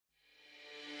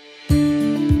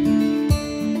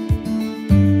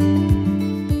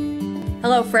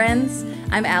Hello friends,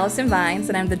 I'm Allison Vines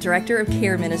and I'm the Director of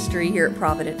Care Ministry here at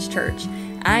Providence Church.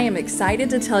 I am excited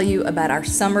to tell you about our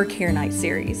Summer Care Night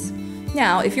series.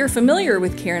 Now, if you're familiar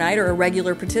with Care Night or a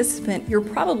regular participant, you're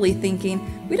probably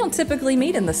thinking, we don't typically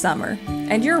meet in the summer.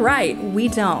 And you're right, we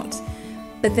don't.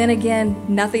 But then again,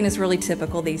 nothing is really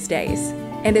typical these days.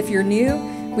 And if you're new,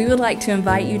 we would like to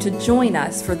invite you to join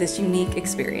us for this unique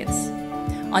experience.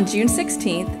 On June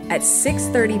 16th at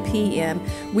 6:30 p.m.,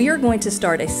 we are going to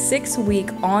start a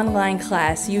 6-week online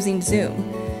class using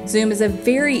Zoom. Zoom is a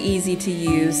very easy to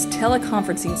use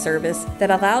teleconferencing service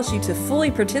that allows you to fully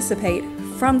participate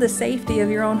from the safety of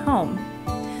your own home.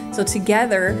 So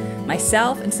together,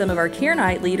 myself and some of our Care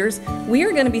Night leaders, we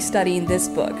are going to be studying this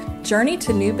book, Journey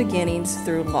to New Beginnings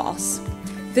Through Loss.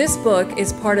 This book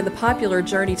is part of the popular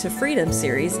Journey to Freedom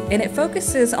series, and it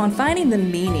focuses on finding the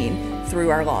meaning through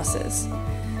our losses.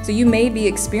 So you may be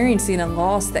experiencing a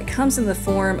loss that comes in the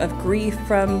form of grief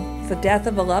from the death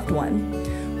of a loved one,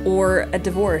 or a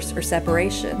divorce or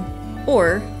separation,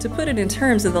 or, to put it in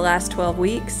terms of the last 12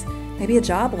 weeks, maybe a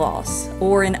job loss,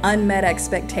 or an unmet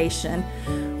expectation,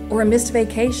 or a missed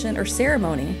vacation or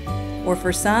ceremony, or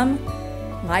for some,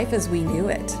 life as we knew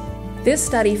it. This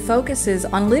study focuses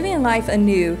on living life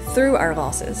anew through our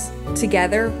losses.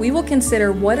 Together, we will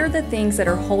consider what are the things that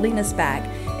are holding us back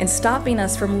and stopping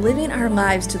us from living our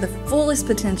lives to the fullest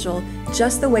potential,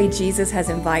 just the way Jesus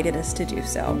has invited us to do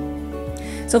so.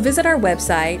 So visit our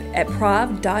website at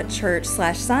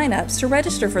prov.church/signups to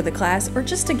register for the class or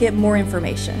just to get more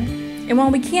information. And while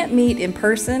we can't meet in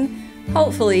person,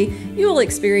 hopefully you will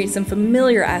experience some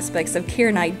familiar aspects of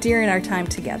Care Night during our time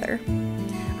together.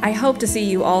 I hope to see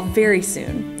you all very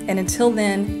soon, and until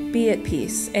then, be at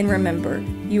peace, and remember,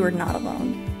 you are not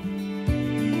alone.